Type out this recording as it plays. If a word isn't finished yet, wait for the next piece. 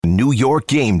New York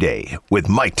Game Day with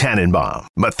Mike Tannenbaum,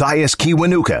 Matthias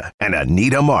Kiwanuka, and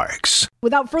Anita Marks.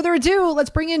 Without further ado, let's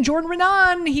bring in Jordan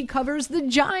Renan. He covers the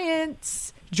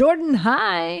Giants. Jordan,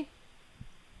 hi.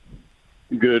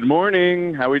 Good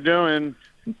morning. How we doing?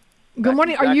 Good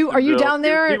morning. Are you down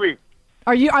there?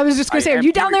 Are you? I was just going to say, are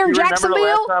you down there in Jacksonville?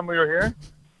 Remember the last time we were here?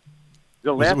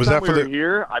 The last time we were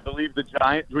here, I believe the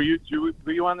Giants. Were you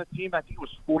on the team? I think it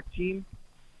was 14.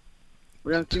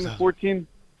 Were you on the team at 14?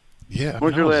 Yeah, I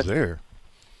was there.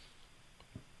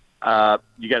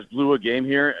 You guys blew a game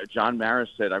here. John Maris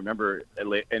said, I remember,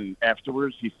 and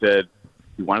afterwards he said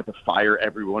he wanted to fire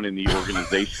everyone in the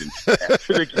organization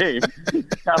after the game.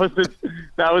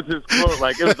 That was his quote.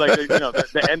 Like, it was like,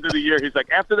 the end of the year. He's like,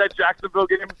 after that Jacksonville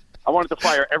game, I wanted to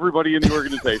fire everybody in the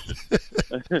organization.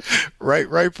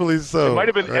 Rightfully so. It might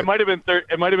have been. Right. It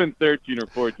might have been 13 or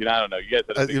 14. I don't know. You guys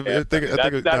had I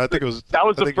think it was. That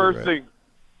was the first thing.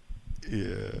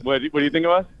 Yeah. What do you think it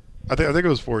was? I think it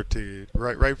was 14.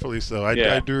 Rightfully so.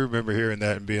 I do remember hearing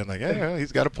that and being like, yeah,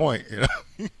 he's got a point. So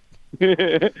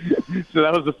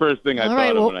that was the first thing I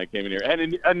thought of when I came in here.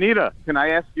 And Anita, can I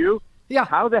ask you? Yeah.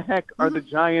 How the heck are the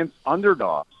Giants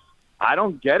underdogs? I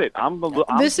don't get it.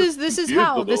 This is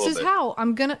how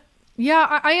I'm gonna.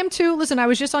 Yeah, I am too. Listen, I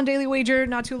was just on Daily Wager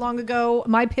not too long ago.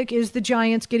 My pick is the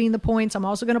Giants getting the points. I'm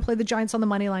also going to play the Giants on the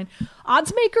money line.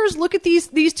 Odds makers look at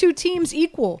these two teams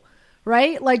equal,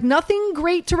 right? Like, nothing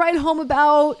great to write home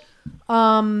about.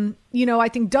 I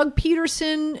think Doug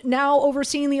Peterson, now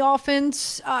overseeing the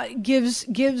offense,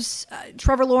 gives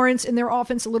Trevor Lawrence and their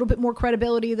offense a little bit more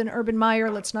credibility than Urban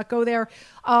Meyer. Let's not go there.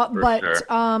 But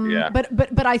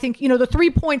I think, the 3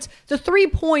 points. The 3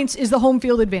 points is the home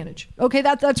field advantage. Okay,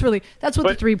 that's what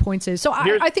the 3 points is. So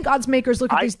I think odds makers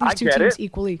look at these two teams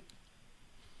equally.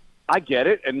 I get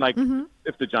it, and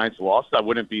if the Giants lost, I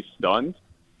wouldn't be stunned.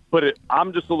 But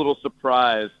I'm just a little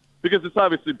surprised. Because it's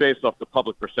obviously based off the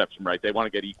public perception, right? They want to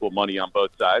get equal money on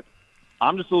both sides.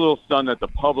 I'm just a little stunned that the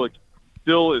public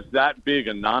still is that big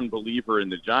a non-believer in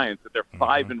the Giants, that they're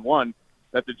 5-1,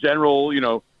 that the general,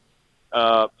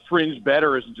 fringe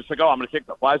bettor isn't just like, oh, I'm going to take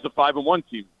why is the 5-1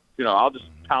 team? I'll just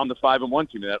pound the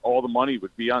 5-1 team, and that all the money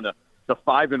would be on the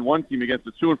 5-1 team against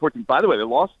the 2-4 team. By the way, they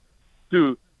lost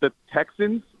to the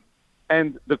Texans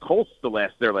and the Colts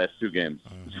their last two games.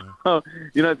 So,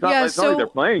 it's not like they're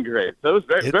playing great. So it was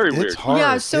very weird. It's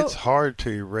hard. It's hard to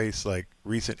erase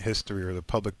recent history or the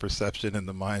public perception in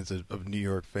the minds of New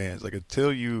York fans. Like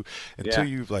until you've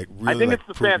really. I think it's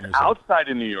the fans outside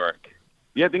of New York.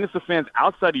 Yeah, I think it's the fans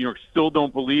outside of New York still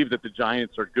don't believe that the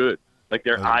Giants are good. Like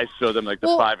their eyes show them like the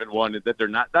 5-1 that they're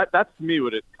not. That's to me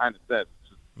what it kind of says.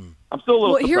 I'm still a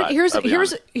little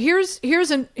surprised.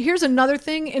 Here's another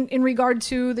thing in regard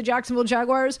to the Jacksonville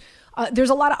Jaguars.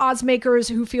 There's a lot of odds makers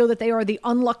who feel that they are the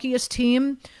unluckiest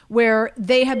team, where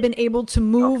they have been able to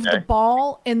move the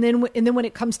ball, and then when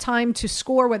it comes time to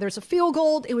score, whether it's a field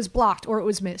goal, it was blocked or it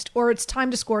was missed, or it's time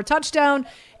to score a touchdown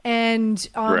and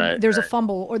there's a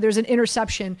fumble or there's an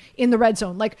interception in the red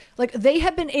zone. Like they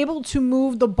have been able to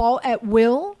move the ball at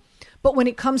will. But when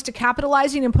it comes to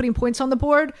capitalizing and putting points on the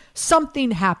board, something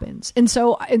happens, and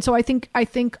so I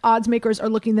think odds makers are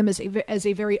looking at them as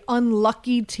a very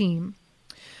unlucky team,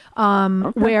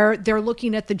 where they're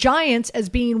looking at the Giants as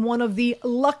being one of the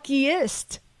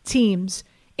luckiest teams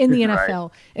in the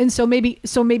NFL, and so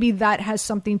maybe that has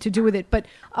something to do with it. But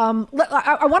I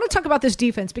want to talk about this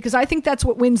defense because I think that's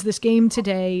what wins this game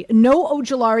today. No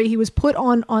Ojulari, he was put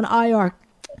on IR.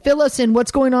 Fill us in. What's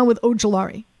going on with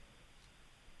Ojulari?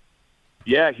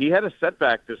 Yeah, he had a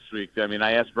setback this week. I mean,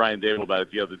 I asked Brian Dable about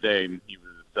it the other day, and he was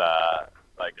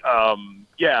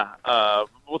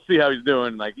we'll see how he's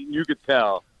doing. Like, you could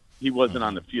tell he wasn't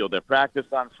on the field at practice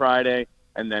on Friday,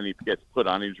 and then he gets put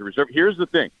on injury reserve. Here's the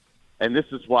thing, and this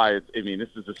is why this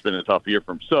has just been a tough year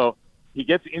for him. So he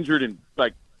gets injured in,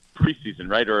 preseason,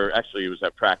 right? Or actually, it was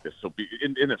at practice. So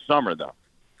in the summer, though,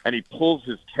 and he pulls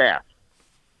his calf,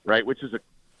 right, which is a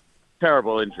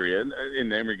terrible injury in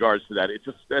regards to that. It's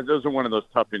just those are one of those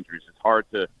tough injuries. It's hard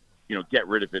to get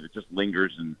rid of it. It just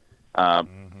lingers, and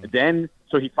then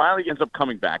so he finally ends up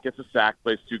coming back. Gets a sack,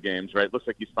 plays 2 games. Right, looks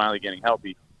like he's finally getting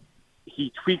healthy.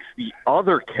 He tweaks the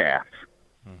other calf.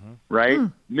 Right,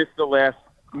 missed the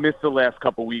last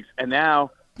couple weeks, and now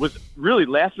was really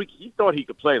last week. He thought he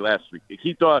could play last week.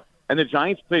 He thought, and the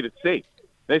Giants played it safe.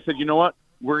 They said, you know what,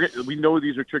 we know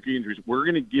these are tricky injuries. We're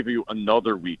going to give you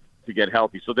another week to get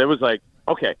healthy. So there was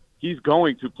okay, he's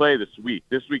going to play this week.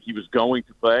 This week he was going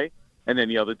to play, and then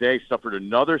the other day suffered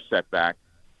another setback,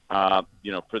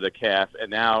 for the calf,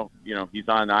 and now he's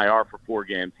on IR for 4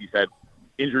 games. He's had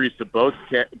injuries to both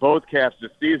calves this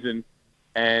season,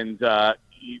 and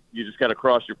you just got to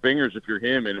cross your fingers if you're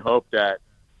him and hope that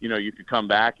you could come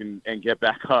back and get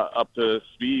back up to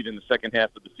speed in the second half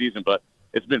of the season. But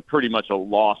it's been pretty much a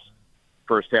lost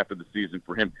first half of the season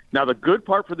for him. Now, the good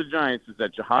part for the Giants is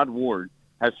that Jihad Ward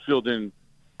has filled in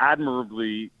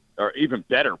admirably, or even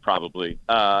better probably,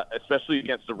 especially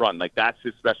against the run. Like, that's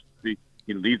his specialty.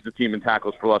 He leads the team in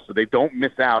tackles for loss, so they don't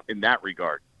miss out in that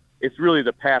regard. It's really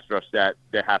the pass rush that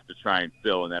they have to try and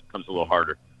fill, and that becomes a little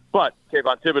harder. But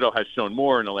Kayvon Thibodeau has shown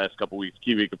more in the last couple of weeks.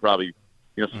 Kiwi could probably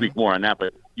speak more on that,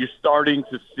 but you're starting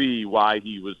to see why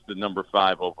he was the number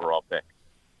 5 overall pick.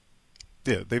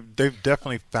 Yeah, they've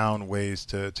definitely found ways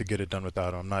to get it done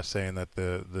without him. I'm not saying that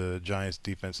the Giants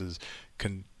defense is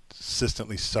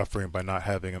consistently suffering by not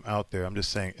having him out there. I'm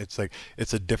just saying it's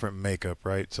a different makeup,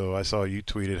 right? So I saw you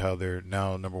tweeted how they're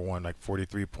now number 1, like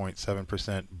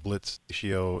 43.7% blitz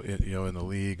ratio in the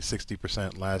league,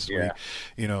 60% last week.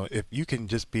 If you can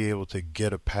just be able to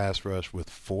get a pass rush with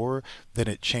 4, then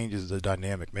it changes the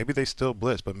dynamic. Maybe they still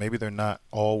blitz, but maybe they're not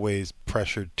always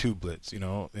pressured to blitz,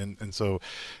 and so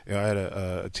I had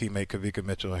a teammate, Kavika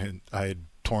Mitchell, and I had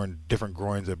torn different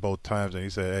groins at both times, and he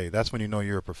said, "Hey, that's when you know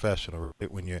you're a professional.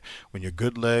 Right? When your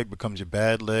good leg becomes your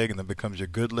bad leg, and then becomes your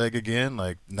good leg again.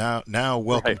 Like now,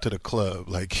 welcome to the club.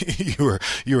 Like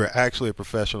you are actually a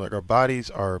professional. Like, our bodies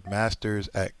are masters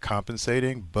at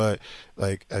compensating, but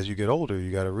like as you get older,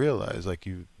 you got to realize like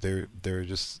there are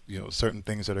just certain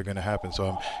things that are going to happen.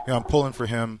 So I'm pulling for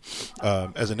him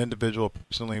as an individual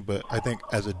personally, but I think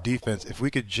as a defense, if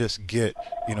we could just get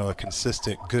a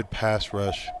consistent good pass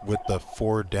rush with the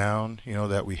 4 down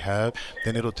that we have,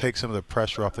 then it'll take some of the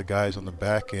pressure off the guys on the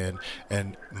back end.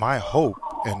 And my hope,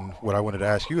 and what I wanted to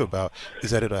ask you about,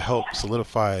 is that it'll help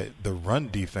solidify the run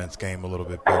defense game a little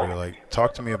bit better. Like,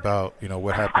 talk to me about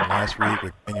what happened last week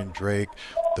with Kenyon Drake,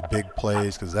 the big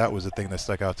plays, because that was the thing that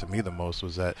stuck out to me the most,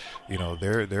 was that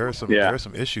there are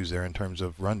some issues there in terms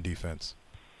of run defense.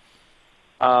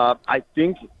 I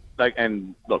think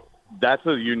and look, that's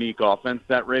a unique offense,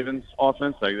 that Ravens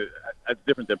offense. Like, that's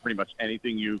different than pretty much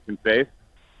anything you can face.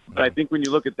 But I think when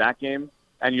you look at that game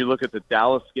and you look at the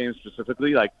Dallas game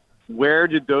specifically, like, where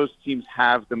did those teams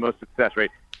have the most success, right?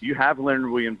 You have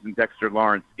Leonard Williams and Dexter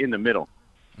Lawrence in the middle.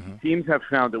 Teams have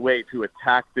found a way to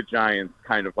attack the Giants,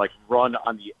 kind of like run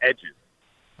on the edges.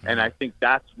 And I think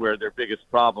that's where their biggest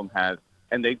problem has.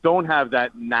 And they don't have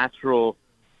that natural,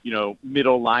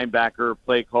 middle linebacker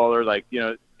play caller,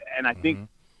 and I think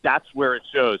that's where it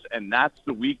shows, and that's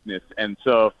the weakness. And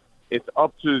so it's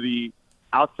up to the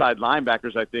outside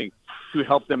linebackers, I think, to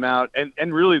help them out, and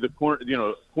really the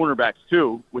cornerbacks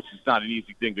too, which is not an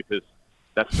easy thing because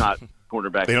that's not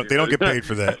cornerbacks. They don't get paid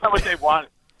for that. That's not what they want.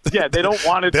 Yeah, they don't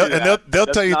want to do that. And they'll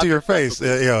tell you to your face,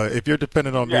 if you're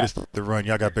dependent on me to stop the run,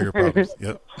 y'all got bigger problems.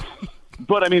 Yep.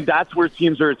 But, I mean, that's where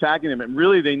teams are attacking them, and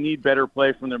really they need better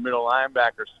play from their middle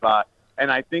linebacker spot.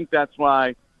 And I think that's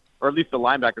why, or at least the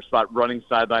linebacker spot, running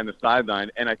sideline to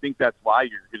sideline. And I think that's why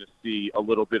you're going to see a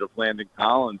little bit of Landon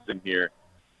Collins in here,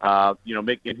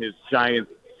 making his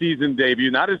Giants season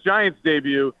debut. Not his Giants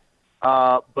debut,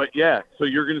 but, yeah. So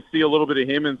you're going to see a little bit of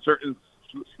him in certain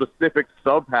specific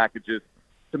sub-packages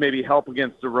to maybe help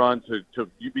against the run, to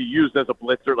be used as a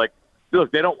blitzer. Like,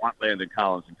 look, they don't want Landon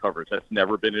Collins in coverage. That's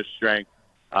never been his strength.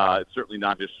 It's certainly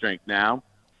not his strength now.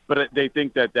 But they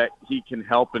think that he can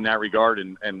help in that regard,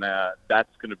 and that's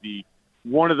going to be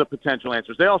one of the potential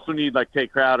answers. They also need, like,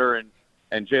 Tate Crowder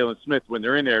and Jalen Smith, when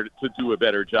they're in there, to do a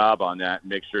better job on that and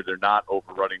make sure they're not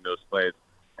overrunning those plays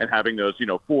and having those,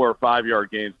 4 or 5 yard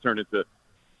gains turn into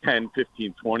 10,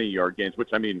 15, 20-yard gains, which,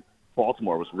 I mean,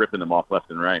 Baltimore was ripping them off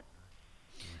left and right.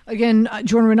 Again,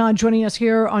 Jordan Renaud joining us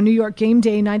here on New York Game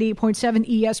Day,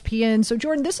 98.7 ESPN. So,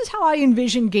 Jordan, this is how I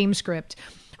envision game script.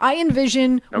 I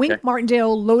envision Wink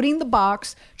Martindale loading the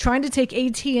box, trying to take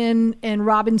Etienne and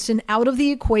Robinson out of the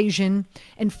equation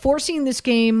and forcing this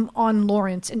game on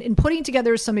Lawrence and putting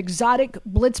together some exotic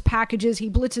blitz packages. He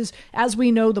blitzes, as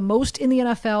we know, the most in the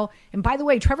NFL. And by the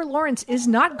way, Trevor Lawrence is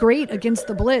not great against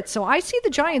the blitz. So I see the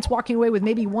Giants walking away with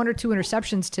maybe 1 or 2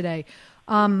 interceptions today.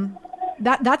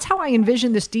 That's how I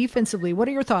envision this defensively. What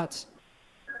are your thoughts?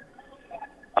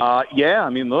 Yeah,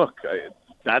 I mean, look,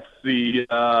 that's the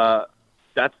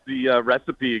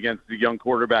recipe against the young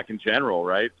quarterback in general,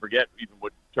 right? Forget even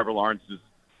what Trevor Lawrence's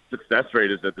success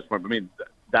rate is at this point. I mean,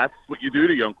 that's what you do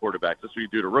to young quarterbacks. That's what you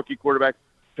do to rookie quarterbacks.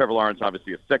 Trevor Lawrence,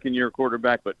 obviously a second-year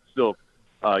quarterback, but still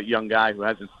a young guy who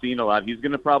hasn't seen a lot. He's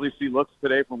going to probably see looks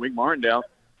today from Wink Martindale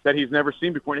that he's never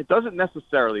seen before. And it doesn't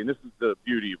necessarily, and this is the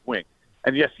beauty of Wink,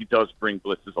 and yes, he does bring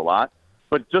blitzes a lot,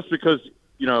 but just because,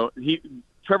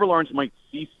 Trevor Lawrence might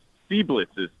see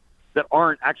blitzes that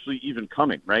aren't actually even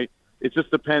coming, right? It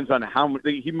just depends on how much.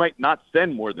 He might not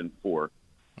send more than 4,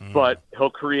 but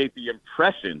he'll create the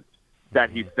impression that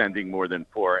he's sending more than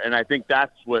 4. And I think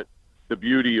that's what the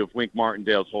beauty of Wink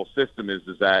Martindale's whole system is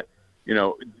that, you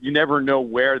know, you never know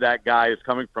where that guy is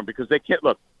coming from because they can't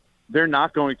look. They're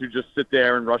not going to just sit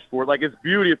there and rush forward. Like, it's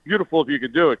beautiful if you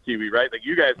could do it, Kiwi, right? Like,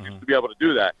 you guys used to be able to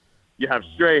do that. You have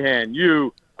Strahan,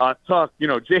 Tuck, you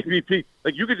know, JVP.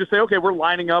 Like, you could just say, okay, we're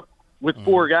lining up with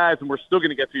 4 guys and we're still going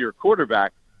to get to your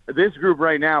quarterback. This group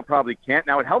right now probably can't.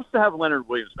 Now, it helps to have Leonard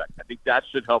Williams back. I think that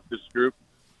should help this group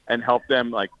and help them,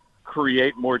 like,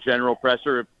 create more general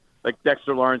pressure. Like,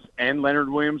 Dexter Lawrence and Leonard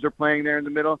Williams are playing there in the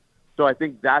middle. So I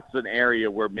think that's an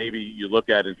area where maybe you look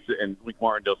at it and Wink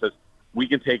Martindale says, we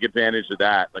can take advantage of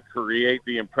that, like create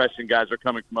the impression guys are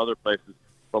coming from other places,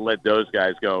 but let those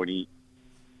guys go and eat.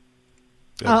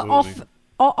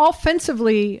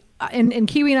 Offensively, and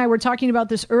Kiwi and I were talking about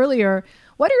this earlier,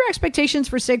 what are your expectations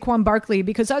for Saquon Barkley?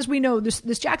 Because as we know,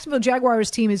 this Jacksonville Jaguars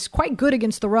team is quite good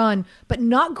against the run, but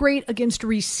not great against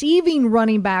receiving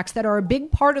running backs that are a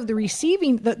big part of the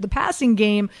receiving, the passing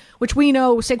game, which we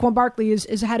know Saquon Barkley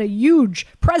has had a huge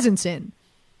presence in.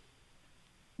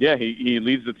 Yeah, he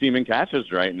leads the team in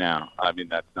catches right now. I mean,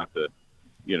 that's not the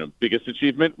biggest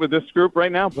achievement with this group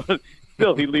right now, but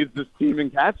still, he leads this team in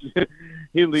catches.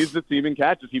 He leads the team in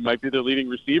catches. He might be their leading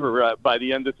receiver by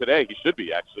the end of today. He should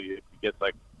be, actually. If he gets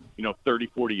 30,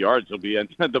 40 yards, he'll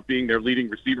end up being their leading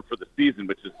receiver for the season,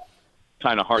 which is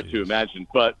kind of hard to imagine.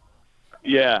 But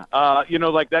yeah,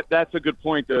 that's a good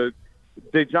point.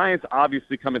 The Giants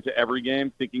obviously come into every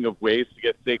game thinking of ways to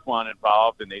get Saquon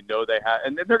involved, and they know they have,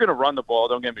 and they're going to run the ball.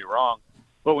 Don't get me wrong,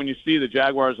 but when you see the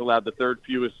Jaguars allowed the 3rd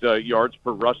fewest yards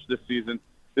per rush this season,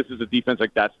 this is a defense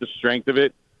that's the strength of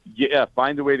it. Yeah,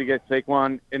 find a way to get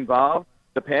Saquon involved.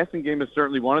 The passing game is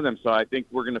certainly one of them. So I think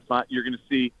you're going to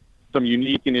see some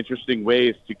unique and interesting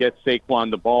ways to get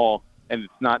Saquon the ball, and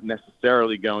it's not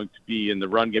necessarily going to be in the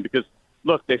run game because.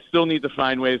 Look, they still need to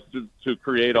find ways to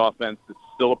create offense. It's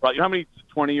still a problem. You know how many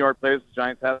 20-yard plays the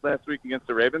Giants had last week against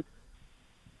the Ravens?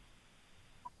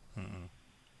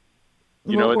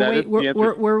 You know what that is?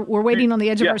 We're waiting on the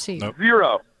edge of our seat. Nope.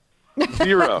 Zero.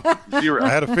 I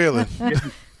had a feeling.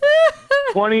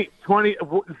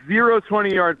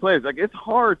 20-yard plays. Like, it's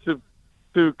hard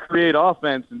to create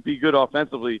offense and be good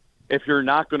offensively if you're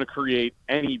not going to create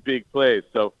any big plays.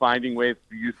 So finding ways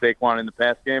to use Saquon in the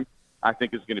pass game, I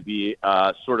think is going to be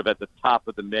sort of at the top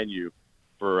of the menu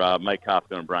for Mike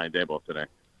Kafka and Brian Daboll today.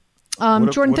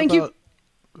 Jordan, thank you.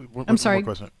 I'm sorry.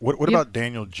 What about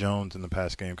Daniel Jones in the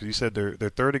pass game? Because you said they're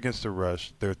 3rd against the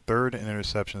rush, they're 3rd in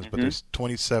interceptions, but they're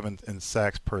 27th in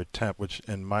sacks per attempt, which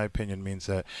in my opinion means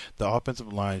that the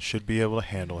offensive line should be able to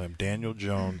handle him. Daniel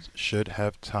Jones should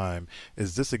have time.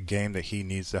 Is this a game that he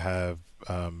needs to have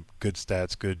good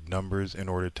stats, good numbers in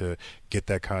order to get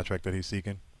that contract that he's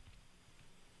seeking?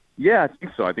 Yeah, I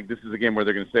think so. I think this is a game where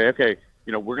they're going to say, okay,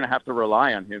 we're going to have to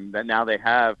rely on him. That now they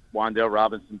have Wan'Dale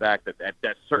Robinson back. That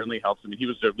certainly helps. I mean, he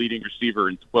was their leading receiver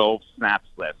in 12 snaps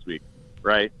last week,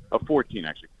 right? 14,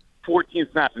 actually. 14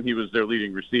 snaps, and he was their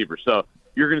leading receiver. So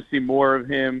you're going to see more of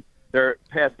him. Their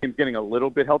pass game's getting a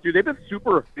little bit healthier. They've been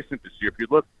super efficient this year. If you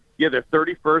look, they're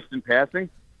 31st in passing,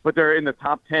 but they're in the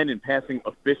top 10 in passing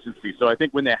efficiency. So I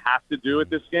think when they have to do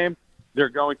it this game, they're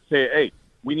going to say, hey,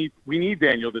 we need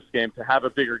Daniel this game to have a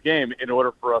bigger game in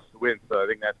order for us to win. So I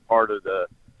think that's part of the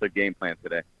game plan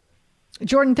today.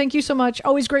 Jordan, thank you so much.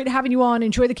 Always great having you on.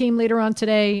 Enjoy the game later on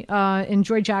today.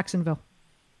 Enjoy Jacksonville.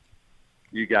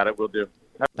 You got it. We'll do.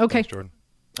 Okay. Thanks, Jordan.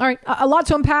 All right. A lot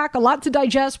to unpack, a lot to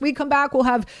digest. We come back. We'll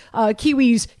have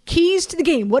Kiwi's keys to the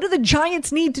game. What do the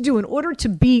Giants need to do in order to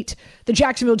beat the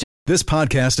Jacksonville Jaguars? This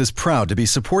podcast is proud to be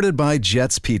supported by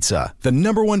Jets Pizza, the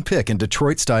 #1 pick in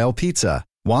Detroit-style pizza.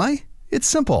 Why? It's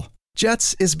simple.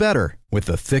 Jets is better. With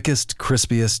the thickest,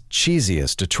 crispiest,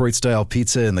 cheesiest Detroit-style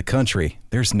pizza in the country,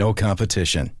 there's no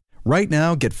competition. Right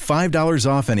now, get $5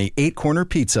 off any 8-corner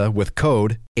pizza with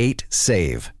code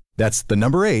 8SAVE. That's the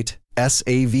number 8,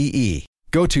 SAVE.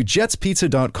 Go to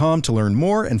jetspizza.com to learn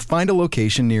more and find a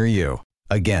location near you.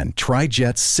 Again, try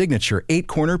Jet's signature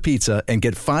 8-corner pizza and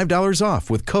get $5 off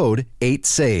with code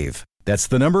 8SAVE. That's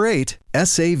the number 8,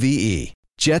 SAVE.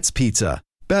 Jet's Pizza.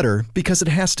 Better because it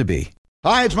has to be.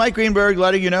 Hi, it's Mike Greenberg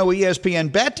letting you know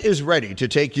ESPN Bet is ready to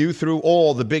take you through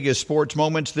all the biggest sports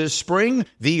moments this spring.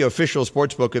 The official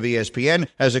sportsbook of ESPN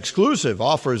has exclusive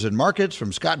offers and markets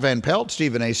from Scott Van Pelt,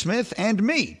 Stephen A. Smith, and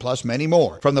me, plus many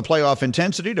more. From the playoff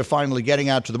intensity to finally getting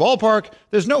out to the ballpark,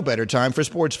 there's no better time for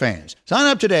sports fans. Sign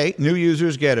up today. New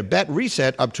users get a bet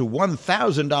reset up to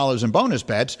 $1,000 in bonus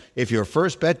bets if your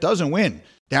first bet doesn't win.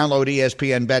 Download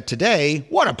ESPN Bet today.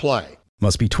 What a play.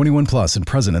 Must be 21 plus and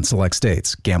present in select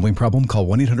states. Gambling problem? Call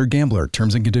 1-800-GAMBLER.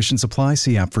 Terms and conditions apply.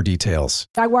 See app for details.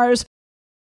 Jaguars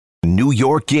New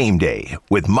York Game Day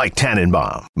with Mike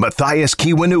Tannenbaum, Matthias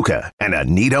Kiwanuka, and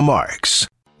Anita Marks.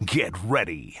 Get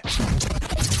ready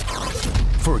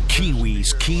for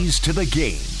Kiwi's Keys to the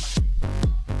Game.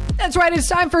 That's right. It's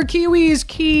time for Kiwi's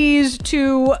Keys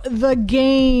to the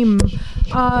Game.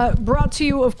 Brought to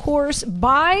you, of course,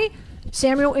 by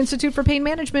Samuel Institute for Pain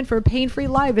Management. For a pain-free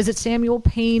life, visit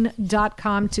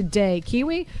samuelpain.com today.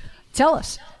 Kiwi, tell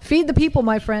us. Feed the people,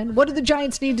 my friend. What do the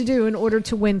Giants need to do in order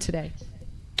to win today?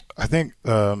 I think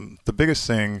the biggest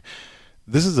thing,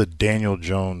 this is a Daniel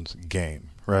Jones game,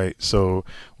 right? So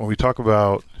when we talk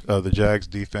about the Jags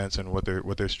defense and what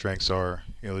their strengths are,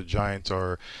 the Giants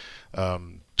are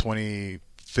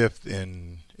 25th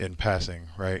in passing,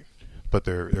 right? But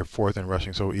they're fourth in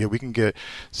rushing. So yeah, we can get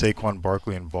Saquon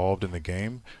Barkley involved in the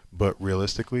game, but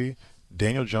realistically,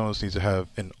 Daniel Jones needs to have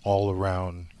an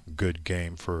all-around good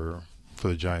game for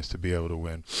the Giants to be able to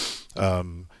win.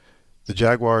 The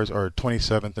Jaguars are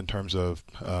 27th in terms of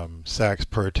sacks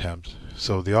per attempt.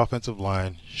 So the offensive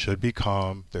line should be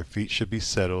calm. Their feet should be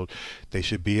settled. They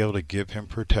should be able to give him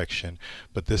protection.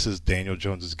 But this is Daniel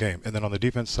Jones's game. And then on the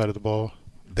defense side of the ball,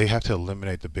 they have to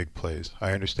eliminate the big plays.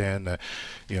 I understand that,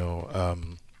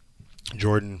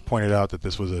 Jordan pointed out that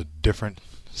this was a different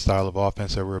style of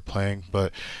offense that we're playing.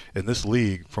 But in this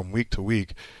league, from week to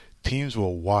week, teams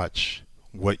will watch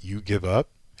what you give up,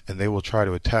 and they will try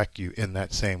to attack you in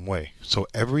that same way. So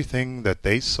everything that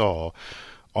they saw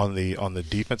on the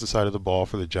defensive side of the ball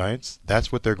for the Giants,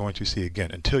 that's what they're going to see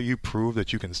again. Until you prove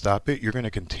that you can stop it, you're going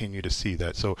to continue to see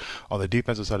that. So on the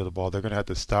defensive side of the ball, they're going to have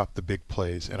to stop the big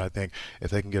plays. And I think if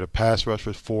they can get a pass rush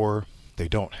with 4, they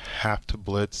don't have to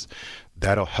blitz.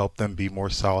 That'll help them be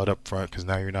more solid up front because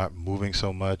now you're not moving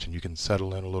so much and you can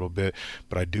settle in a little bit.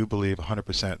 But I do believe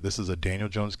 100% this is a Daniel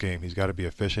Jones game. He's got to be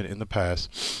efficient in the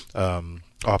pass.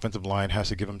 Offensive line has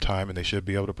to give him time, and they should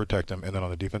be able to protect him. And then on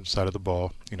the defensive side of the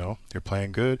ball, you're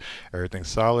playing good, everything's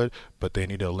solid, but they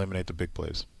need to eliminate the big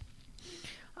plays.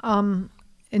 And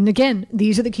again,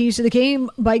 these are the keys to the game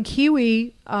by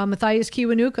Kiwi, Matthias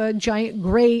Kiwanuka, Giant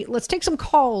Great. Let's take some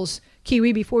calls,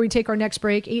 Kiwi, before we take our next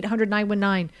break.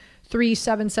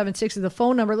 800-919-3776 is the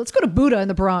phone number. Let's go to Buddha in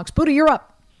the Bronx. Buddha, you're up.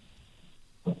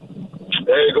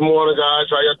 Hey, good morning, guys.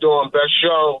 How you doing? Best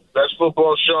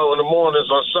football show in the mornings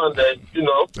on Sunday,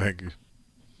 Thank you.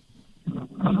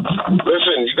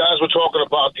 Listen, you guys were talking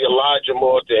about the Elijah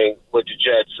Moore thing with the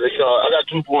Jets. I got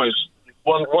 2 points.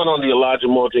 One on the Elijah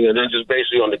Moore thing, and then just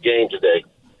basically on the game today.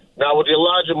 Now, with the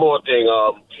Elijah Moore thing,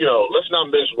 let's not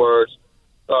mince words.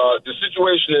 The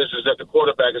situation is that the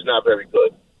quarterback is not very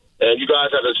good. And you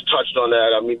guys have touched on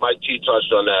that. I mean, Mike T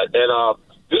touched on that. And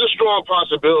there's a strong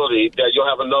possibility that you'll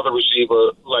have another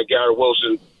receiver like Garrett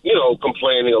Wilson,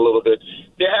 complaining a little bit.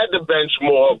 They had to bench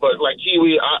more, but like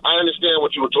Kiwi, I understand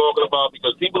what you were talking about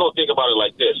because people don't think about it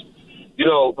like this.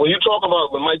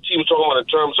 When Mike T was talking about in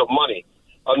terms of money,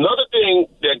 another thing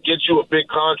that gets you a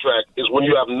big contract is when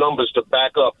you have numbers to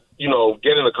back up,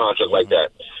 getting a contract like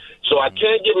that. So I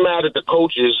can't get mad at the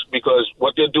coaches because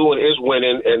what they're doing is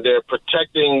winning and they're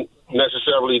protecting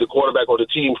necessarily the quarterback or the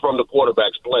team from the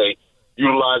quarterback's play,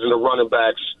 utilizing the running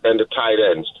backs and the tight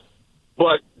ends.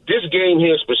 But this game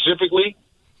here specifically,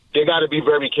 they got to be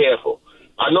very careful.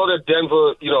 I know that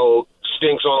Denver,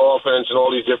 stinks on offense and all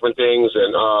these different things,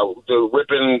 and the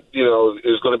ripping,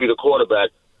 is going to be the quarterback.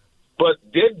 But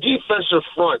their defensive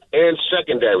front and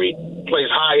secondary plays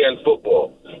high-end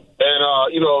football. And,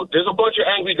 there's a bunch of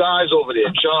angry guys over there.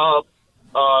 Chubb,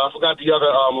 I forgot the other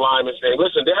lineman's name.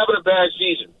 Listen, they're having a bad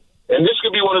season. And this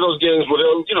could be one of those games where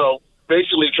they'll,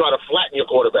 basically try to flatten your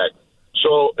quarterback.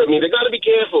 So, I mean, they got to be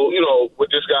careful, with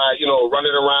this guy,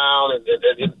 running around and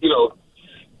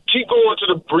keep going to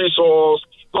the Breece Halls,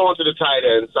 keep going to the tight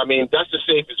ends. I mean, that's the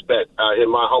safest bet, in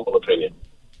my humble opinion.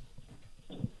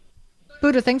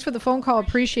 Buddha, thanks for the phone call.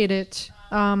 Appreciate it.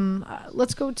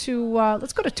 Let's go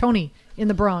to Tony in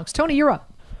the Bronx. Tony, you're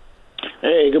up.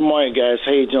 Hey, good morning, guys.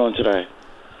 How you doing today?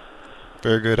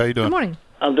 Very good. How you doing? Good morning.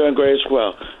 I'm doing great as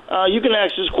well. You can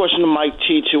ask this question to Mike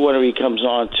T too whenever he comes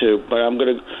on too, but I'm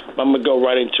gonna go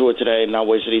right into it today and not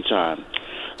waste any time.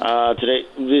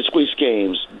 This week's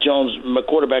games: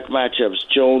 quarterback matchups: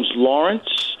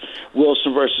 Jones-Lawrence,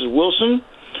 Wilson versus Wilson,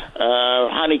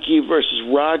 Heineke versus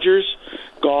Rodgers,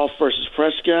 Goff versus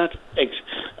Prescott,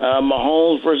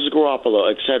 Mahomes versus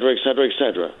Garoppolo, etc., etc.,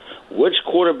 etc. Which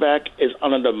quarterback is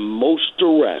under the most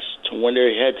duress to win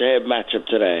their head-to-head matchup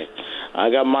today? I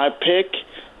got my pick.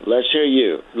 Let's hear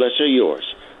you. Let's hear yours.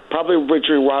 Probably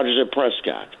between Rodgers and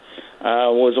Prescott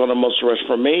was on the most duress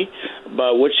for me.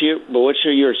 But what's your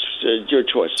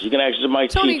choice? You can ask Mike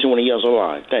T to when he yells a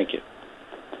line. Thank you.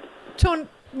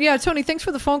 Yeah, Tony, thanks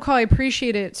for the phone call. I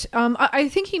appreciate it. I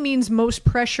think he means most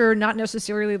pressure, not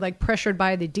necessarily like pressured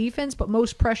by the defense, but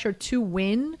most pressure to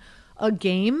win a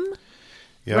game.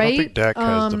 Yeah, right? I don't think Dak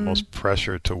has the most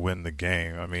pressure to win the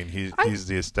game. I mean, he's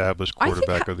the established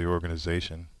quarterback of the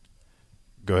organization.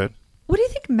 Go ahead. What do you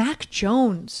think, Mac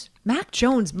Jones?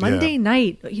 Monday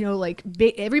night. You know, like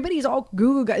everybody's all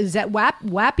Google. Is that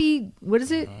Wappy? What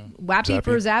is it? Wappy Zappy.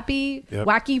 for Zappy? Yep.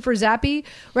 Wacky for Zappy?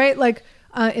 Right? Like,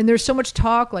 and there's so much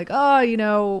talk, like,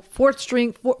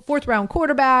 fourth round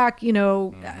quarterback. You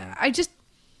know,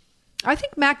 I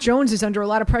think Mac Jones is under a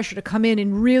lot of pressure to come in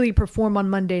and really perform on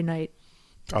Monday night.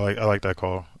 I like that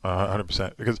call,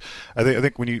 100%. Because I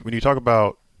think when you talk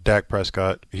about Dak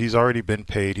Prescott, he's already been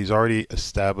paid. He's already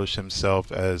established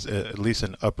himself as at least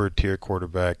an upper tier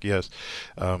quarterback. Yes,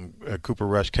 Cooper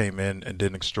Rush came in and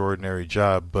did an extraordinary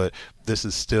job, but this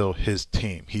is still his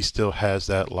team. He still has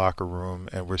that locker room,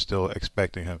 and we're still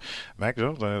expecting him. Mac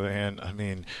Jones, on the other hand, I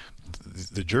mean,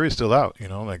 the jury's still out, you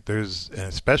know, like and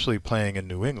especially playing in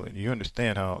New England, you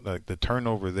understand how like the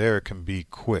turnover there can be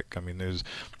quick. I mean, there's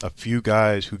a few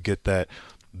guys who get that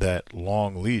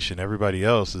long leash, and everybody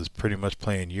else is pretty much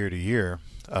playing year to year.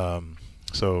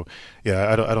 So yeah,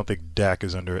 I don't think Dak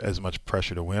is under as much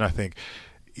pressure to win. I think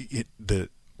the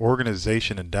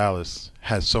organization in Dallas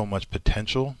has so much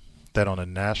potential that on a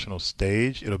national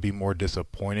stage it'll be more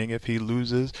disappointing if he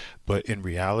loses, but in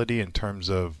reality, in terms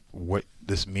of what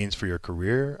this means for your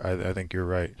career, I think you're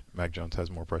right. Mac Jones has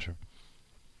more pressure.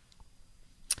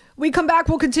 We come back,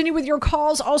 we'll continue with your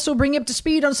calls, also bring you up to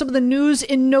speed on some of the news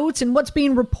and notes and what's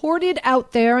being reported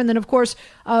out there. And then, of course,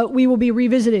 we will be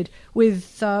revisited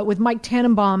with Mike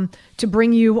Tannenbaum to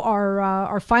bring you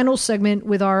our final segment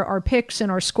with our picks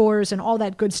and our scores and all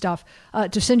that good stuff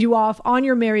to send you off on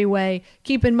your merry way.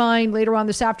 Keep in mind, later on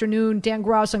this afternoon, Dan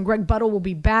Gross and Greg Buttle will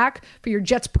be back for your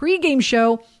Jets pregame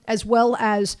show, as well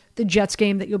as the Jets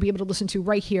game that you'll be able to listen to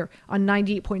right here on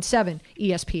 98.7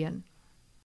 ESPN.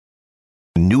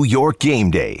 New York Game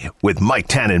Day with Mike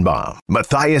Tannenbaum,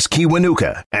 Matthias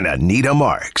Kiwanuka, and Anita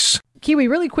Marks. Kiwi,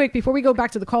 really quick, before we go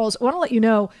back to the calls, I want to let you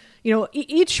know,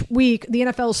 each week the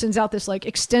NFL sends out this like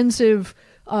extensive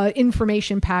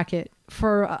information packet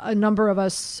for a number of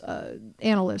us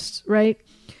analysts, right?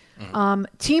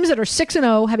 Teams that are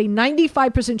 6-0 have a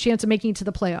 95% chance of making it to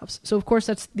the playoffs. So, of course,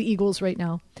 that's the Eagles right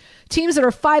now. Teams that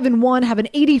are 5-1 have an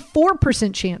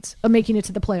 84% chance of making it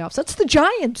to the playoffs. That's the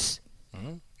Giants.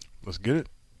 Let's get it.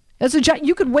 As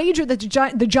you could wager that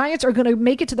the Giants are going to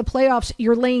make it to the playoffs.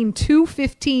 You're laying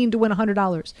 $215 to win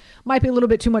 $100. Might be a little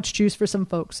bit too much juice for some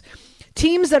folks.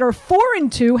 Teams that are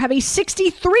 4-2 have a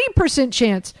 63%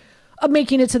 chance of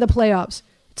making it to the playoffs.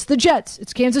 It's the Jets.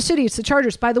 It's Kansas City. It's the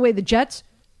Chargers. By the way, the Jets,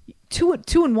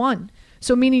 2-1.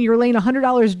 So meaning you're laying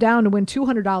 $100 down to win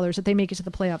 $200 that they make it to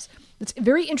the playoffs. It's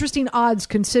very interesting odds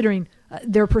considering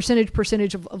their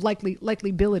percentage of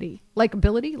likelibility.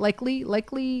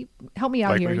 Likely. Help me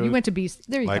out here. You went to BC.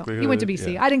 There you go. You went to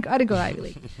BC. Yeah. I didn't go to Ivy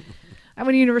League. I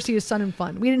went to University of Sun and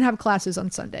Fun. We didn't have classes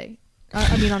on Sunday.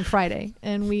 On Friday,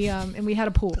 and we had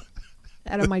a pool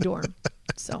out of my dorm,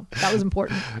 so that was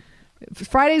important.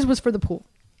 Fridays was for the pool.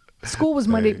 School was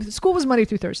Monday. School was Monday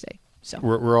through Thursday. So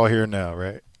we're all here now,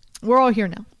 right? We're all here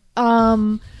now.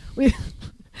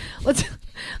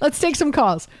 Let's take some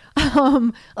calls.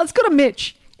 Let's go to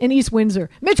Mitch in East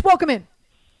Windsor. Mitch, welcome in.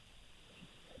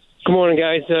 Good morning,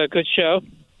 guys. Good show.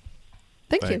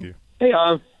 Thank you. Hey,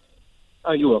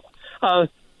 you're welcome.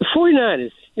 The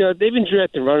 49ers, they've been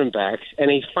drafting running backs, and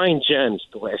they find gems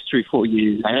the last 3-4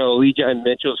 years. I know Elijah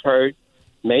Mitchell's hurt,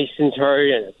 Mason's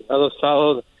hurt, and another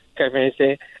fellow,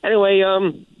 anyway,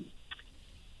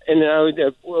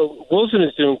 Wilson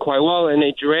is doing quite well, and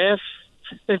they've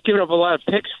given up a lot of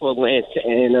picks for Lance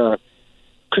and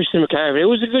Christian McCaffrey. It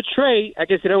was a good trade. I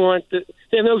guess they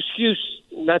have no excuse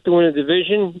not to win a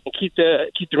division and keep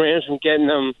the Rams from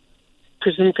getting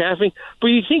Christian McCaffrey. But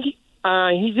you think he's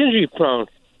injury prone?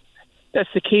 That's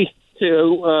the key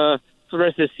to for the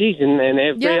rest of the season, and they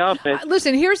have great offense.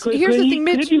 Listen, here's the thing,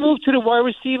 Mitch. Could he move to the wide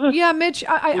receiver? Yeah, Mitch,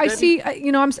 I see.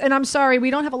 I'm sorry,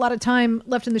 we don't have a lot of time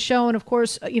left in the show, and of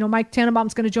course, Mike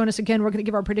Tannenbaum's going to join us again. We're going to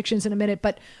give our predictions in a minute,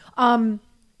 but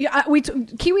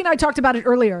Kiwi and I talked about it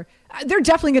earlier. They're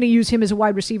definitely going to use him as a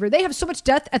wide receiver. They have so much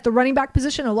depth at the running back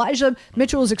position. Elijah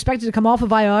Mitchell is expected to come off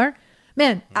of IR.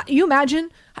 Man, you imagine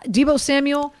Deebo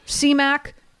Samuel,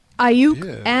 C-Mac,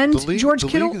 Ayuk, and George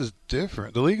Kittle. The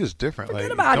league is different.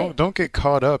 Forget about it. Don't get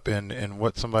caught up in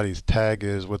what somebody's tag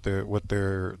is, what their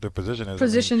position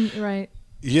is. Right.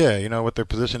 Yeah, what their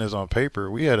position is on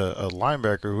paper. We had a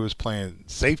linebacker who was playing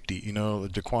safety,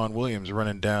 Jaquan Williams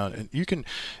running down. And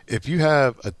if you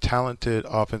have a talented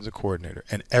offensive coordinator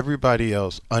and everybody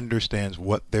else understands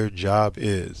what their job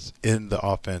is in the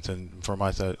offense, and for my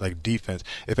side, like defense,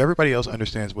 if everybody else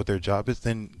understands what their job is,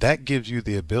 then that gives you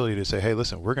the ability to say, hey,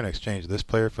 listen, we're going to exchange this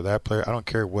player for that player. I don't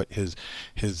care what his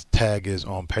tag is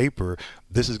on paper.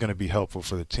 This is going to be helpful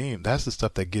for the team. That's the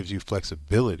stuff that gives you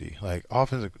flexibility. Like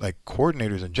offensive, like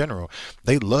coordinators in general,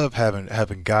 they love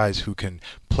having guys who can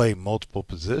play multiple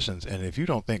positions. And if you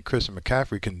don't think Christian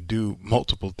McCaffrey can do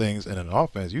multiple things in an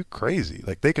offense, you're crazy.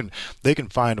 Like they can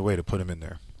find a way to put him in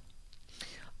there.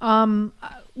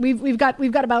 We've got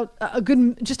about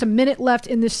just a minute left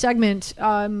in this segment.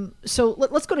 So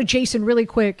let's go to Jason really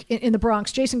quick in the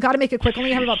Bronx. Jason, got to make it quick.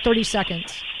 Only have about 30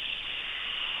 seconds.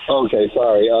 Okay,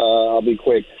 sorry. I'll be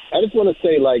quick. I just want to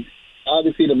say,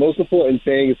 obviously the most important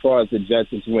thing as far as the Jets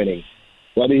is winning.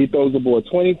 Whether he throws the ball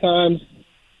 20 times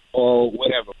or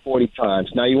whatever, 40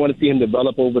 times. Now you want to see him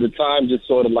develop over the time, just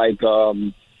sort of like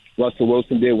Russell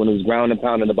Wilson did when he was ground and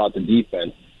pounding about the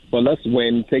defense. But let's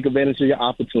win. Take advantage of your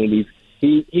opportunities.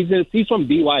 He's from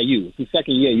BYU. It's his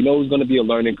second year. It's going to be a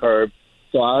learning curve.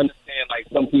 So I understand,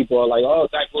 some people are like, oh,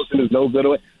 Zach Wilson is no good.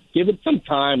 Give it some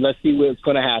time. Let's see what's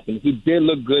going to happen. He did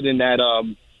look good in that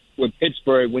with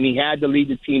Pittsburgh when he had to lead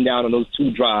the team down on those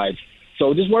 2 drives.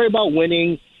 So just worry about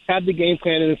winning, have the game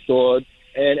plan installed,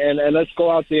 and let's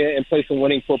go out there and play some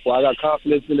winning football. I got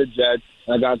confidence in the Jets.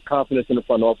 I got confidence in the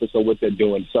front office of what they're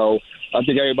doing. So I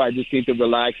think everybody just needs to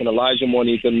relax, and Elijah Moore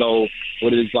needs to know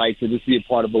what it is like to just be a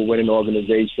part of a winning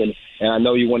organization. And I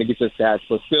know you want to get your stats,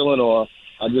 but still in all,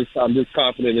 I'm just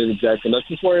confident in the Jets, and let's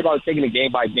just worry about taking it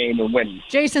game by game and winning.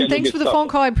 Jason, thanks for the phone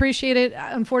call. I appreciate it.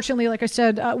 Unfortunately, like I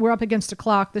said, we're up against the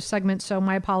clock this segment, so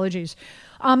my apologies.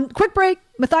 Quick break.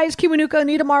 Matthias Kiwanuka,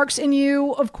 Anita Marks, and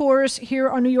you, of course, here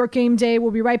on New York Game Day. We'll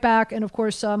be right back, and of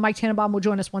course, Mike Tannenbaum will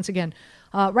join us once again,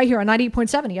 right here on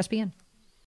 98.7 ESPN.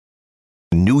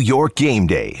 New York Game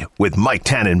Day with Mike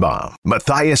Tannenbaum,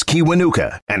 Matthias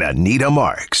Kiwanuka, and Anita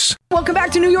Marks. Welcome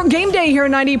back to New York Game Day here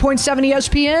on 98.7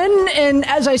 ESPN. And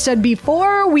as I said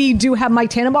before, we do have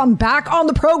Mike Tannenbaum back on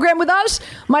the program with us.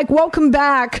 Mike, welcome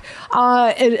back,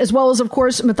 as well as, of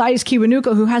course, Matthias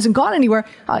Kiwanuka, who hasn't gone anywhere.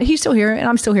 He's still here, and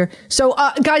I'm still here. So,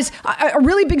 guys, a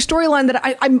really big storyline that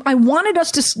I wanted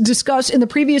us to discuss in the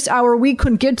previous hour we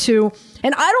couldn't get to,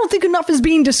 and I don't think enough is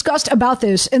being discussed about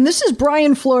this, and this is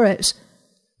Brian Flores.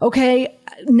 Okay,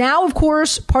 now, of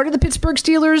course, part of the Pittsburgh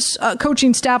Steelers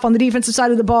coaching staff on the defensive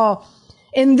side of the ball.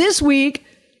 And this week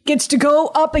gets to go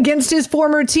up against his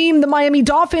former team, the Miami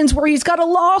Dolphins, where he's got a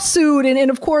lawsuit. And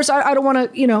of course, I don't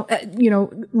want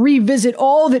to, revisit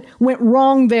all that went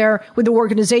wrong there with the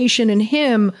organization and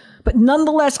him. But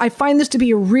nonetheless, I find this to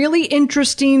be a really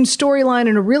interesting storyline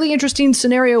and a really interesting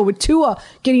scenario with Tua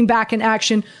getting back in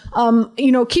action.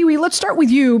 Kiwi, let's start with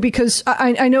you because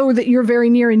I know that you're very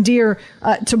near and dear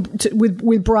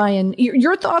with Brian.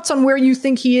 Your thoughts on where you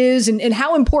think he is and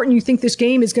how important you think this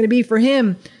game is going to be for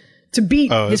him to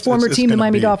beat his former team, the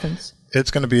Miami Dolphins. It's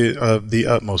going to be of the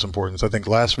utmost importance. I think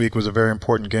last week was a very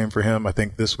important game for him. I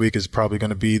think this week is probably going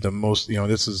to be the most,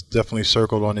 this is definitely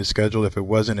circled on his schedule. If it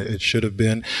wasn't, it should have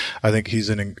been. I think he's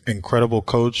an incredible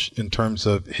coach in terms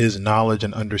of his knowledge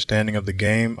and understanding of the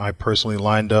game. I personally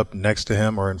lined up next to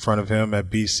him or in front of him at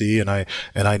BC,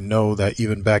 and I know that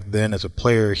even back then as a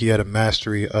player, he had a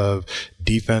mastery of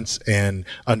defense and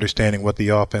understanding what the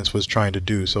offense was trying to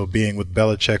do. So being with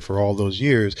Belichick for all those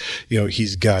years,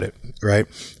 he's got it, right?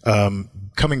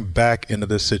 Coming back into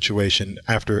this situation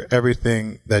after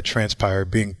everything that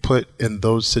transpired, being put in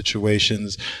those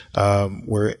situations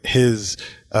where his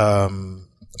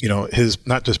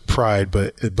not just pride,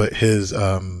 but his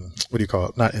what do you call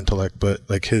it? Not intellect, but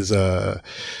like his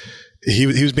he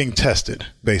was being tested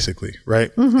basically,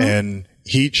 right? Mm-hmm. And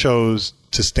he chose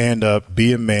to stand up,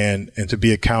 be a man, and to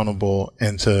be accountable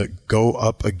and to go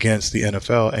up against the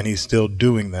NFL. And he's still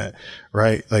doing that,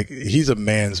 right? Like he's a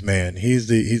man's man. He's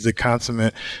the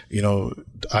consummate,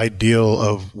 ideal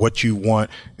of what you want,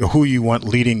 who you want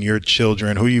leading your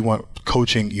children, who you want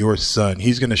coaching your son.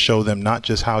 He's going to show them not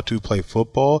just how to play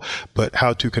football, but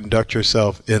how to conduct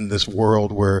yourself in this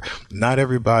world where not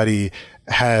everybody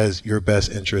has your best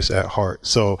interests at heart.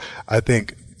 So I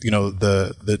think,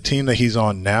 the team that he's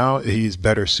on now, he's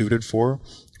better suited for.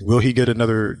 Will he get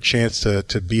another chance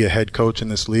to be a head coach in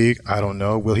this league? I don't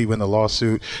know. Will he win the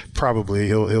lawsuit? Probably.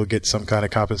 He'll get some kind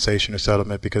of compensation or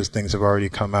settlement because things have already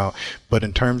come out. But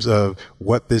in terms of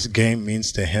what this game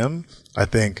means to him, I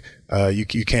think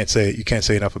you can't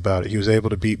say enough about it. He was able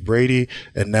to beat Brady,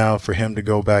 and now for him to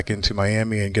go back into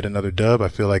Miami and get another dub, I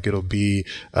feel like it'll be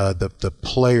the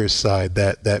players' side,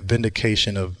 that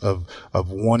vindication of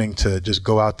wanting to just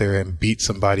go out there and beat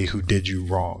somebody who did you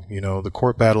wrong. The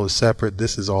court battle is separate.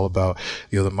 This is all about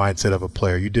the mindset of a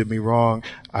player. You did me wrong.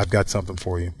 I've got something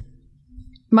for you.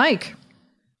 Mike.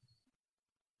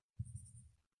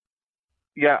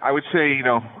 Yeah, I would say,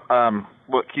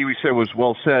 what Kiwi said was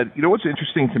well said. What's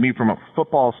interesting to me from a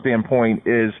football standpoint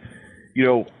is,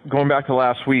 going back to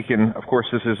last week, and of course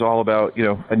this is all about,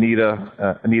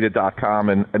 Anita, Anita.com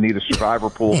and Anita Survivor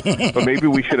Pool, but maybe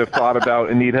we should have thought about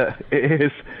Anita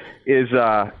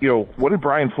what did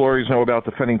Brian Flores know about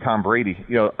defending Tom Brady?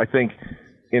 I think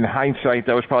in hindsight,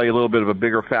 that was probably a little bit of a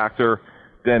bigger factor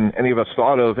than any of us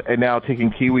thought of, and now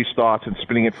taking Kiwi's thoughts and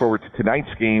spinning it forward to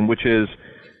tonight's game, which is,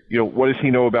 what does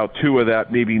he know about Tua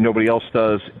that maybe nobody else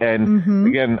does? And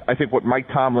again, I think what Mike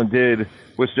Tomlin did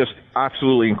was just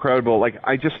absolutely incredible.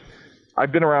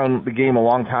 I've been around the game a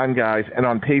long time, guys, and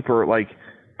on paper,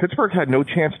 Pittsburgh had no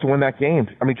chance to win that game.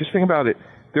 I mean, just think about it.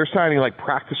 They're signing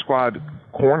practice squad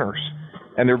corners,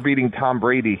 and they're beating Tom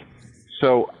Brady.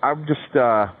 So I'm just,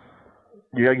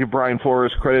 you gotta give Brian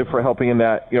Flores credit for helping in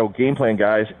that, game plan,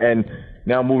 guys. And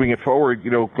now moving it forward,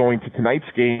 going to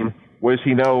tonight's game, what does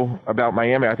he know about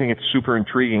Miami? I think it's super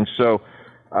intriguing. So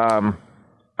I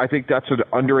think that's an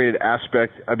underrated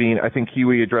aspect. I mean, I think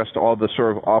Kiwi addressed all the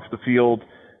sort of off-the-field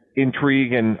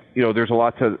intrigue, and, there's a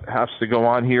lot has to go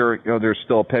on here. There's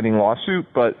still a pending lawsuit.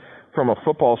 But from a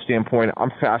football standpoint,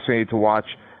 I'm fascinated to watch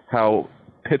how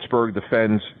Pittsburgh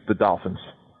defends the Dolphins.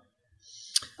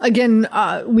 Again,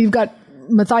 we've got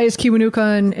Mathias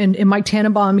Kiwanuka and Mike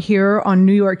Tannenbaum here on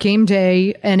New York Game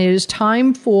Day, and it is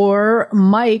time for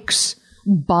Mike's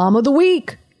Bomb of the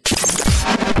Week.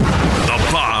 The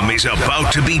bomb is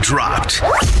about to be dropped.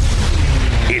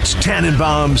 It's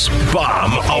Tannenbaum's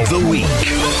Bomb of the Week.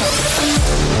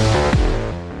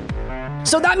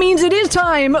 So that means it is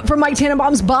time for Mike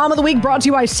Tannenbaum's Bomb of the Week, brought to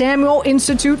you by Samuel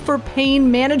Institute for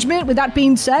Pain Management. With that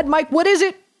being said, Mike, what is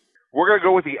it? We're going to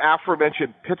go with the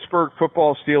aforementioned Pittsburgh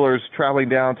football Steelers traveling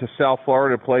down to South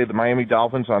Florida to play the Miami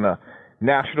Dolphins on a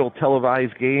national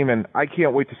televised game, and I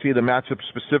can't wait to see the matchup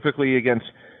specifically against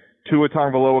Tua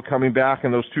Tagovailoa coming back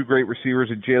and those two great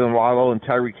receivers in Jalen Waddle and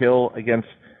Tyreek Hill against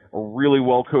a really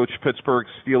well-coached Pittsburgh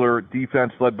Steeler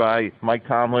defense led by Mike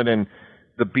Tomlin and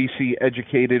the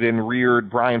BC-educated and reared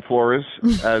Brian Flores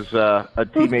as a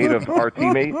teammate of our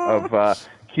teammate of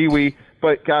Kiwi.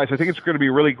 But, guys, I think it's going to be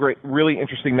a really great, really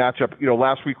interesting matchup.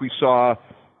 Last week we saw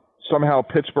somehow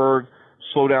Pittsburgh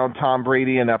slow down Tom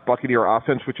Brady and that Buccaneer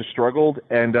offense, which has struggled.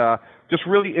 And just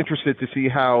really interested to see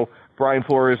how Brian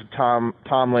Flores and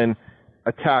Tomlin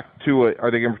attack Tua.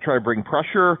 Are they going to try to bring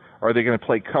pressure? Are they going to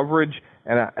play coverage?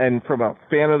 And from a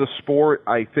fan of the sport,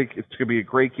 I think it's going to be a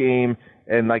great game.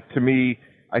 And, to me,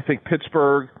 I think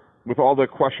Pittsburgh, with all the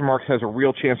question marks, has a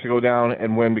real chance to go down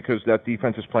and win because that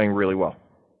defense is playing really well.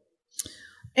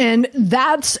 And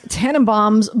that's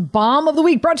Tannenbaum's Bomb of the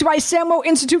Week, brought to you by Samuel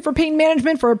Institute for Pain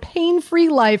Management. For a pain-free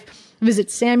life, visit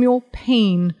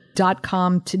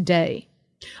samuelpain.com today.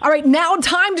 All right, now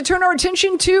time to turn our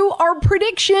attention to our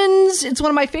predictions. It's one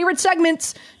of my favorite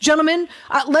segments, gentlemen.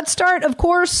 Let's start, of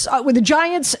course, with the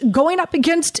Giants going up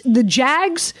against the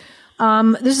Jags.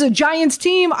 This is a Giants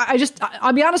team.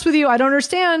 I'll be honest with you, I don't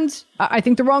understand. I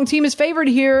think the wrong team is favored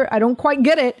here. I don't quite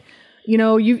get it.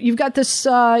 You've got this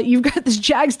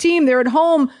Jags team. They're at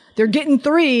home. They're getting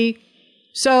 3.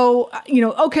 So,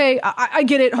 okay, I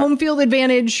get it. Home field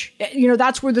advantage.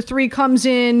 That's where the 3 comes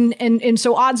in. And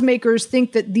so odds makers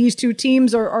think that these two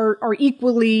teams are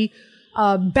equally,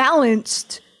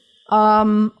 balanced,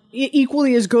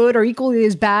 equally as good or equally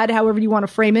as bad, however you want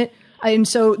to frame it. And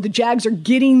so the Jags are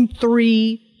getting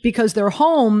 3 because they're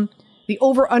home. The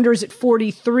over-under is at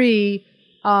 43.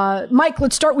 Mike,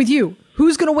 let's start with you.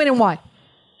 Who's going to win and why?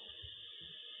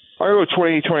 I go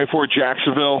 28-24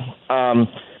 Jacksonville.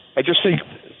 I just think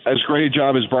as great a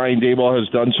job as Brian Daboll has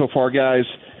done so far, guys,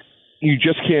 you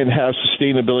just can't have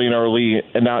sustainability in our league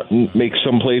and not make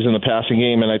some plays in the passing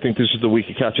game, and I think this is the week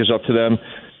it catches up to them.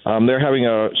 They're having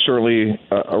certainly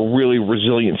a really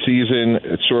resilient season.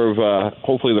 It's sort of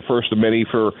hopefully the first of many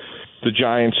for the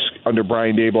Giants under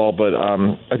Brian Daboll, but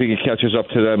I think it catches up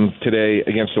to them today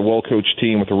against a well-coached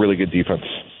team with a really good defense.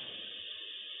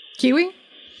 Kiwi?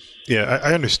 Yeah,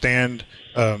 I understand,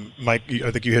 Mike.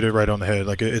 I think you hit it right on the head.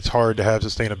 It's hard to have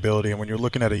sustainability, and when you're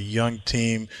looking at a young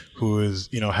team who is,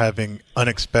 having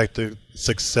unexpected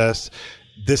success,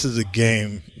 this is a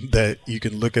game that you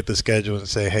can look at the schedule and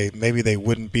say, hey, maybe they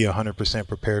wouldn't be 100%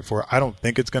 prepared for. I don't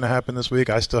think it's going to happen this week.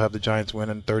 I still have the Giants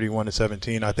winning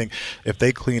 31-17. I think if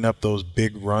they clean up those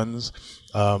big runs,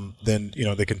 then,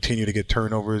 they continue to get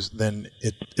turnovers, then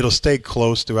it'll stay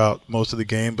close throughout most of the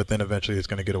game, but then eventually it's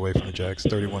going to get away from the Jags.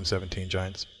 31-17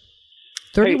 Giants.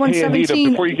 31-17. Hey, Anita,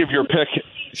 before you give your pick.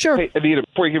 Sure. Hey, Anita,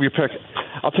 before you give your pick,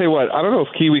 I'll tell you what, I don't know if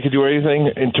Kiwi could do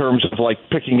anything in terms of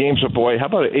picking games, but boy, how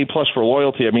about an A+ for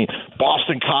loyalty? I mean,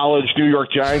 Boston College, New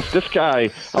York Giants, this guy,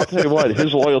 I'll tell you what,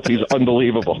 his loyalty is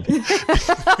unbelievable.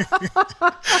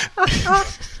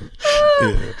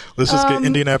 Let's just get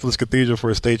Indianapolis Cathedral for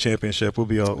a state championship.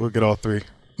 We'll get all three.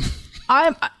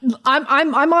 I'm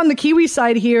on the Kiwi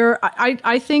side here.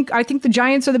 I think the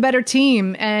Giants are the better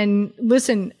team. And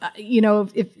listen,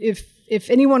 if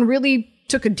anyone really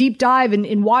took a deep dive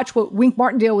and watched what Wink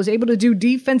Martindale was able to do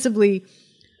defensively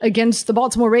against the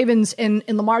Baltimore Ravens and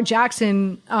Lamar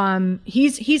Jackson,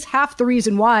 he's half the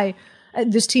reason why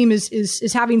this team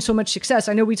is having so much success.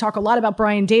 I know we talk a lot about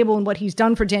Brian Daboll and what he's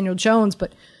done for Daniel Jones,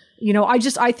 but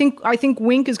I think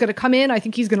Wink is going to come in. I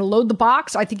think he's going to load the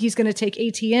box. I think he's going to take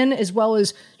ATN as well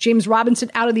as James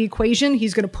Robinson out of the equation.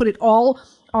 He's going to put it all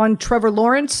on Trevor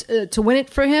Lawrence to win it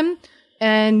for him.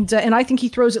 And I think he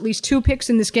throws at least 2 picks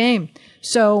in this game.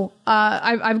 So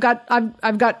I've got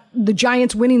the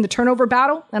Giants winning the turnover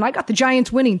battle, and I got the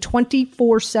Giants winning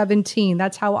 24-17.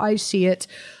 That's how I see it.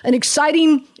 An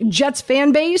exciting Jets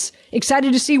fan base,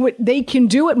 excited to see what they can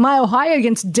do at Mile High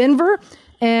against Denver.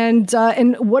 And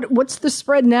what's the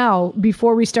spread now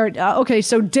before we start? Okay,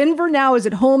 so Denver now is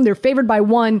at home. They're favored by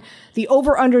 1. The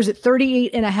over-under is at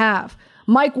 38.5.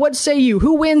 Mike, what say you?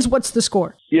 Who wins? What's the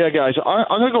score? Yeah, guys, I'm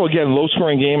going to go again,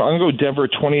 low-scoring game. I'm going to go Denver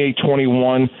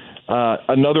 28-21,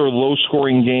 another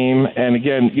low-scoring game. And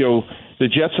again, the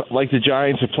Jets, like the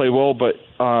Giants, have played well, but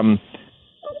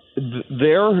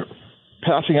their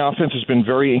passing offense has been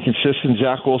very inconsistent.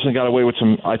 Zach Wilson got away with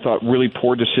some, I thought, really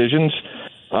poor decisions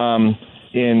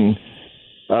in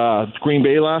Green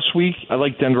Bay last week. I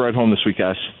like Denver at home this week,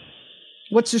 guys.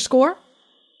 What's your score?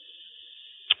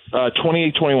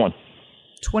 28-21.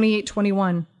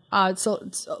 28-21. It's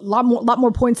a lot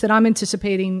more points than I'm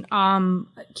anticipating.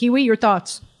 Kiwi, your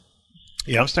thoughts?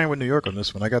 Yeah, I'm staying with New York on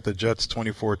this one. I got the Jets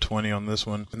 24-20 on this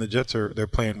one, and the Jets they're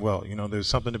playing well. There's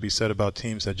something to be said about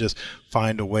teams that just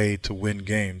find a way to win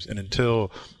games, and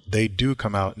until they do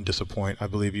come out and disappoint, I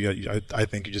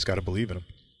think you just got to believe in them.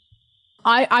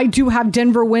 I do have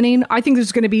Denver winning. I think this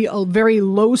is going to be a very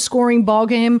low-scoring ball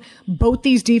game. Both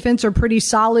these defenses are pretty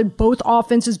solid. Both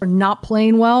offenses are not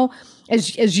playing well.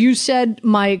 As you said,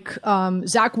 Mike,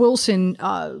 Zach Wilson,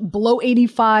 below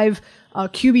 85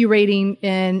 QB rating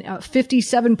and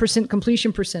 57%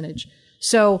 completion percentage.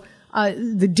 So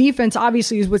the defense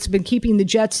obviously is what's been keeping the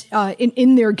Jets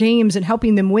in their games and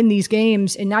helping them win these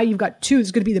games. And now you've got 2.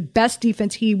 It's going to be the best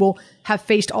defense he will have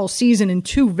faced all season, and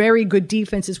 2 very good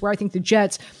defenses where I think the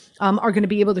Jets are going to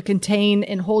be able to contain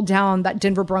and hold down that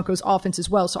Denver Broncos offense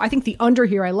as well. So I think the under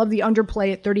here, I love the under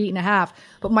play at 38.5,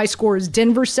 but my score is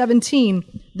Denver 17,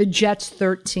 the Jets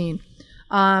 13.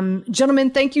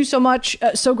 Gentlemen, thank you so much.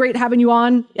 So great having you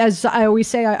on. As I always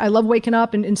say, I love waking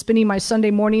up and spending my Sunday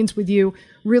mornings with you.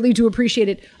 Really do appreciate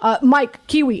it. Mike,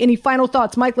 Kiwi, any final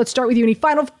thoughts? Mike, let's start with you. Any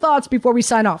final thoughts before we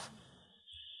sign off?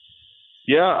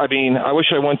 Yeah, I mean, I wish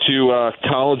I went to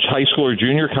college, high school, or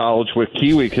junior college with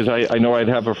Kiwi because I know I'd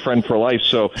have a friend for life.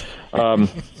 So,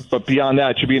 but beyond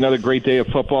that, it should be another great day of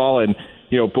football, and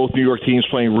both New York teams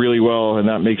playing really well, and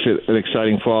that makes it an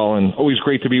exciting fall. And always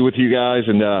great to be with you guys,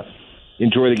 and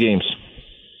enjoy the games.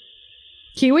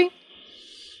 Kiwi?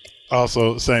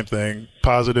 Also, same thing.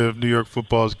 Positive. New York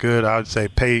football is good. I would say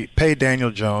pay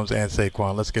Daniel Jones and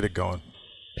Saquon. Let's get it going.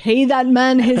 Pay that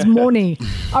man his money.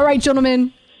 All right,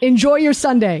 gentlemen. Enjoy your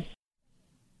Sunday.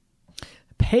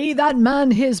 Pay that man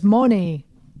his money.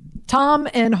 Tom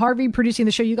and Harvey producing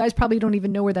the show. You guys probably don't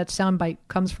even know where that soundbite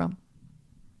comes from.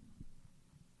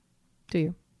 Do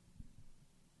you?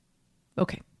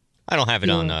 Okay. I don't have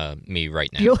it on me right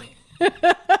now.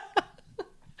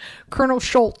 Colonel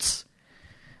Schultz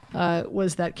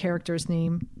was that character's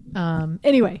name.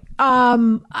 Anyway,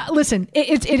 listen,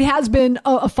 it has been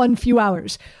a fun few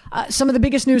hours. Some of the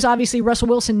biggest news, obviously, Russell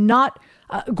Wilson not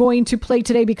going to play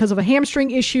today because of a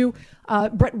hamstring issue.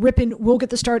 Brett Rippon will get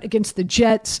the start against the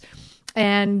Jets.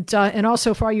 And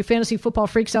also for all you fantasy football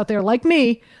freaks out there like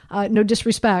me, no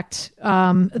disrespect,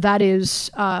 that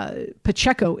is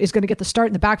Pacheco is going to get the start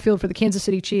in the backfield for the Kansas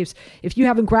City Chiefs. If you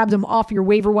haven't grabbed him off your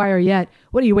waiver wire yet,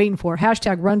 what are you waiting for? #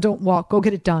 run, don't walk. Go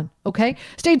get it done. Okay?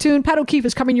 Stay tuned. Pat O'Keefe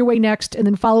is coming your way next, and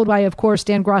then followed by, of course,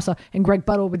 Dan Grassa and Greg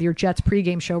Buttle with your Jets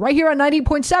pregame show right here on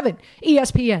 90.7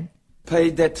 ESPN.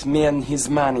 Pay that man his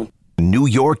money. New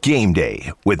York Game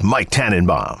Day with Mike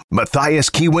Tannenbaum, Matthias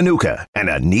Kiwanuka, and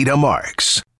Anita Marks.